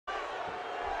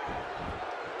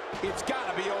It's got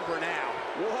to be over now.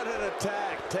 What an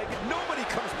attack. Nobody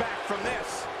comes back from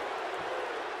this.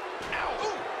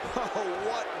 Ow. Oh,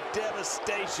 what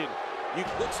devastation.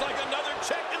 Looks like another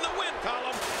check in the win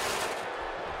column.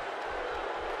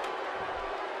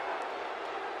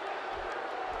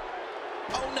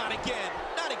 Oh, not again.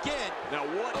 Not again. Now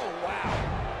what? Oh, wow.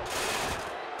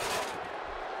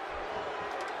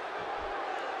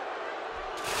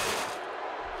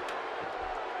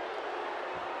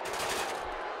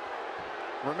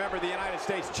 Remember, the United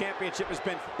States Championship has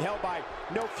been held by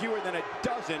no fewer than a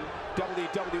dozen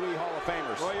WWE Hall of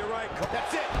Famers. Well, you're right, Cole.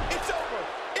 That's it. It's over.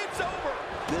 It's over.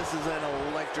 This is an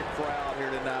electric crowd here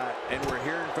tonight, and we're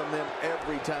hearing from them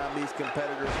every time these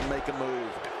competitors make a move.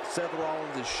 Seth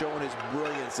Rollins is showing his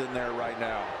brilliance in there right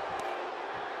now.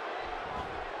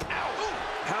 Ow.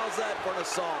 How's that for an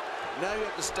assault? Now you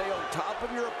have to stay on top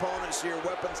of your opponent so your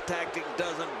weapons tactic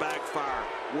doesn't backfire.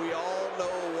 We all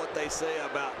know what they say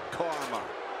about karma.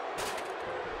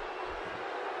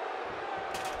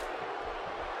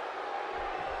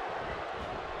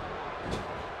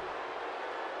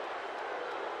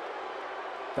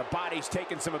 The body's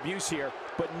taking some abuse here,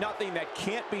 but nothing that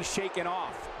can't be shaken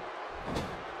off.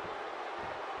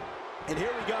 And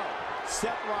here we go.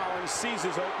 Seth Rollins sees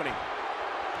his opening.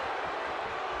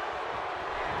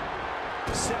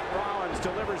 Seth Rollins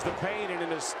delivers the pain in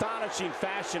an astonishing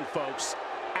fashion, folks.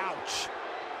 Ouch.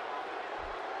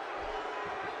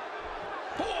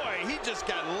 Boy, he just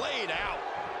got laid out.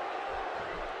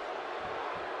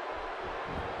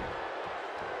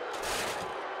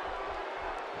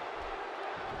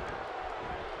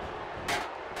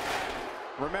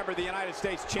 Remember, the United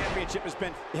States Championship has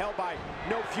been held by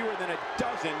no fewer than a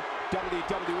dozen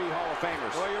WWE Hall of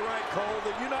Famers. Well, you're right, Cole.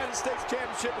 The United States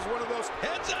Championship is one of those.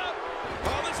 Heads up!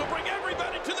 Oh, this will bring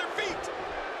everybody to their feet.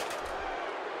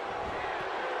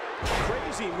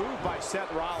 Crazy move by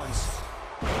Seth Rollins.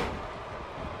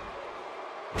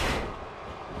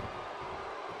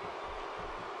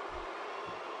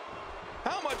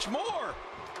 How much more?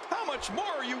 How much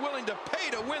more are you willing to pay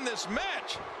to win this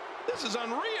match? This is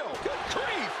unreal. Good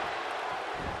grief.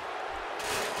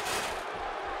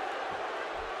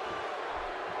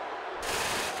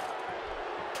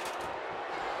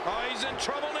 Oh, he's in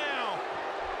trouble now.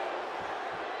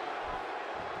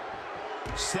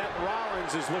 Seth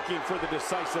Rollins is looking for the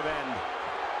decisive end.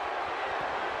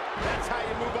 That's how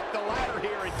you move up the ladder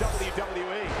here in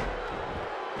WWE.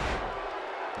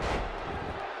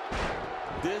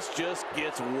 This just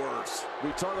gets worse.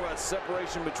 We talk about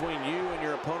separation between you and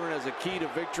your opponent as a key to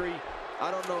victory.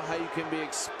 I don't know how you can be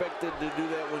expected to do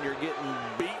that when you're getting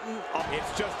beaten.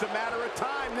 It's just a matter of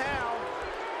time now.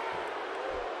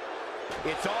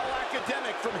 It's all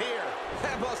academic from here.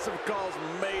 That must have caused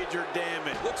major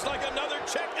damage. Looks like another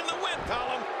check in the win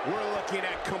column. We're looking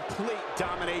at complete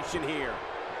domination here.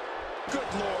 Good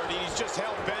Lord, he's just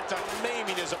hell-bent on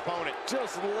maiming his opponent.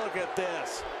 Just look at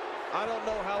this. I don't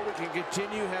know how we can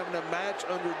continue having a match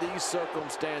under these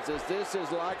circumstances. This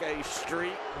is like a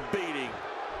street beating.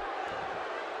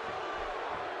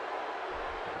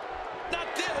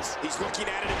 Not this. He's looking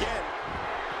at it again.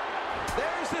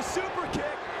 There's the super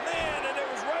kick. Man, and it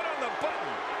was right on the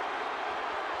button.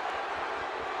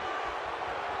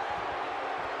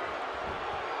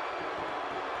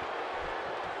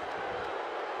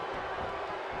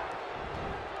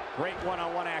 Great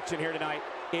one-on-one action here tonight.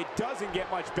 It doesn't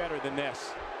get much better than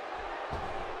this.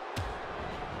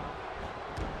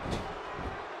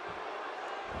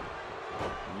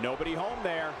 Nobody home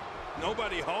there.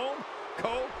 Nobody home?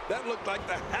 Cole, that looked like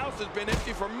the house has been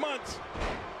empty for months.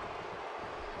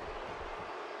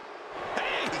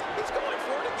 Hey, he's going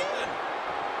for it again.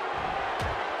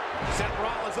 Seth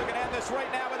Rollins looking at this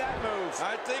right now with that move.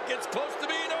 I think it's close to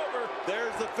being over.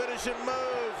 There's the finishing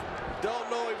move.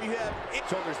 Don't know if you have it.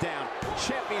 Shoulders down.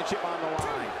 Championship on the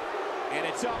line. And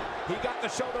it's up. He got the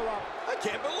shoulder up. I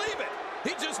can't believe it.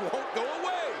 He just won't go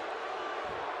away.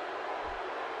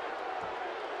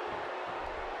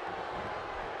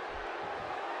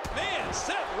 Man,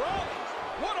 Seth Rollins,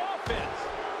 what offense.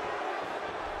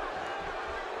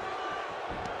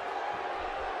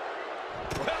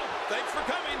 Well, thanks for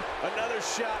coming. Another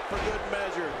shot for good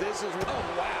measure. This is...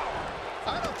 Oh, wow.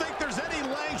 I don't think there's any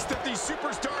lengths that these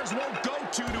superstars won't go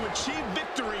to achieve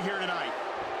victory here tonight.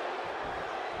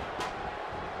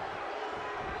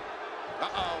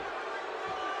 Uh-oh.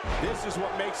 This is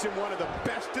what makes him one of the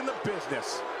best in the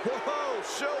business. Whoa,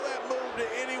 show that move to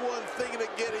anyone thinking of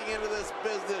getting into this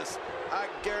business. I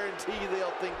guarantee you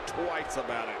they'll think twice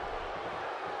about it.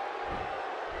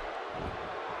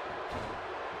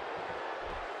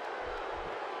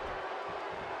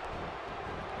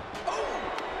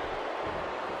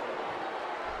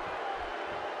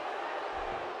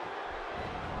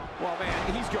 Well,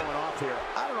 man, he's going off here.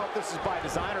 I don't know if this is by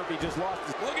design or if he just lost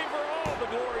his... Looking for all the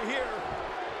glory here.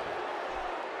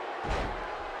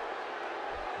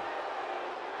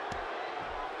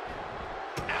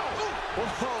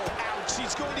 Whoa, ouch.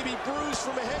 He's going to be bruised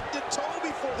from head to toe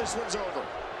before this one's over.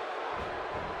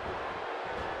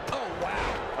 Oh,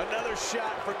 wow. Another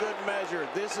shot for good measure.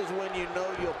 This is when you know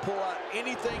you'll pull out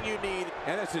anything you need.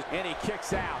 And he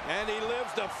kicks out. And he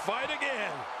lives to fight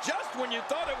again. Just when you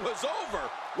thought it was over.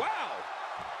 Wow.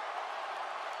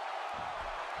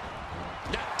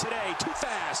 Not today. Too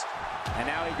fast. And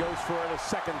now he goes for it a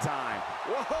second time.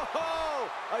 Whoa!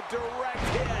 A direct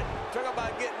hit. Talk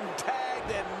about getting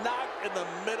tagged and knocked in the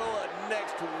middle of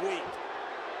next week.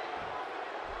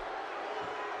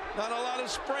 Not a lot of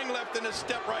spring left in his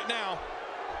step right now.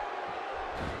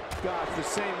 Gosh, the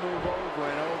same move over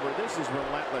and over. This is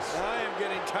relentless. I am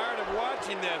getting tired of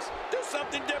watching this. Do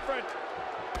something different.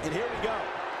 And here we go.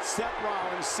 Seth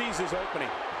Rollins sees his opening.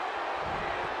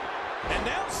 And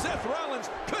now Seth Rollins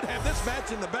could have this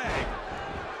match in the bag.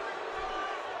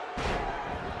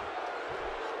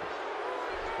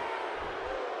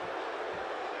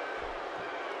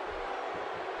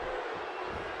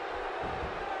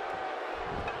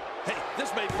 Hey,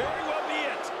 this may very well be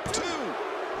it. 2.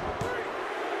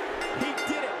 He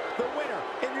did it. The winner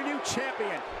and your new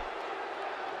champion.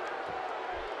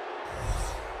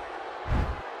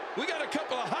 We got a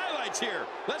couple of highlights here.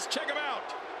 Let's check them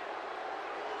out.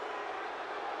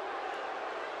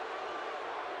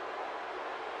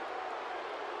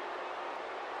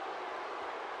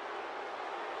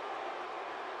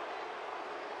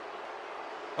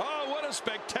 Oh, what a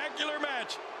spectacular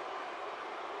match.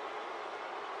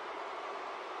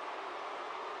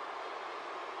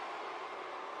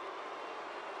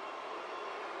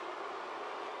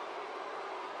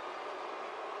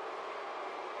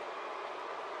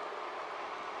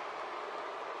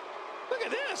 Look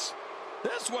at this.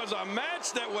 This was a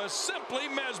match that was simply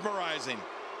mesmerizing.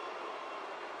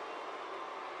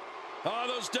 Oh,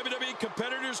 those WWE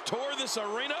competitors tore this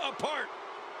arena apart.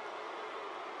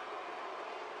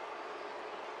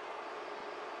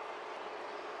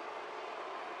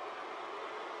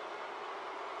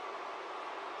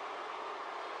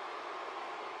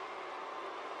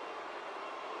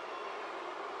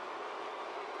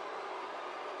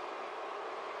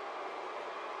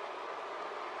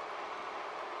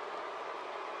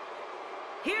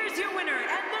 Here's your winner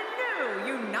and the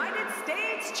new United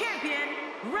States Champion,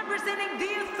 representing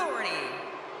the Authority,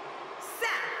 Seth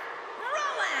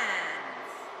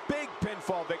Rollins. Big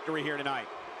pinfall victory here tonight.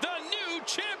 The new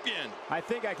champion. I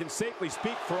think I can safely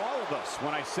speak for all of us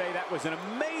when I say that was an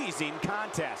amazing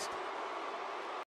contest.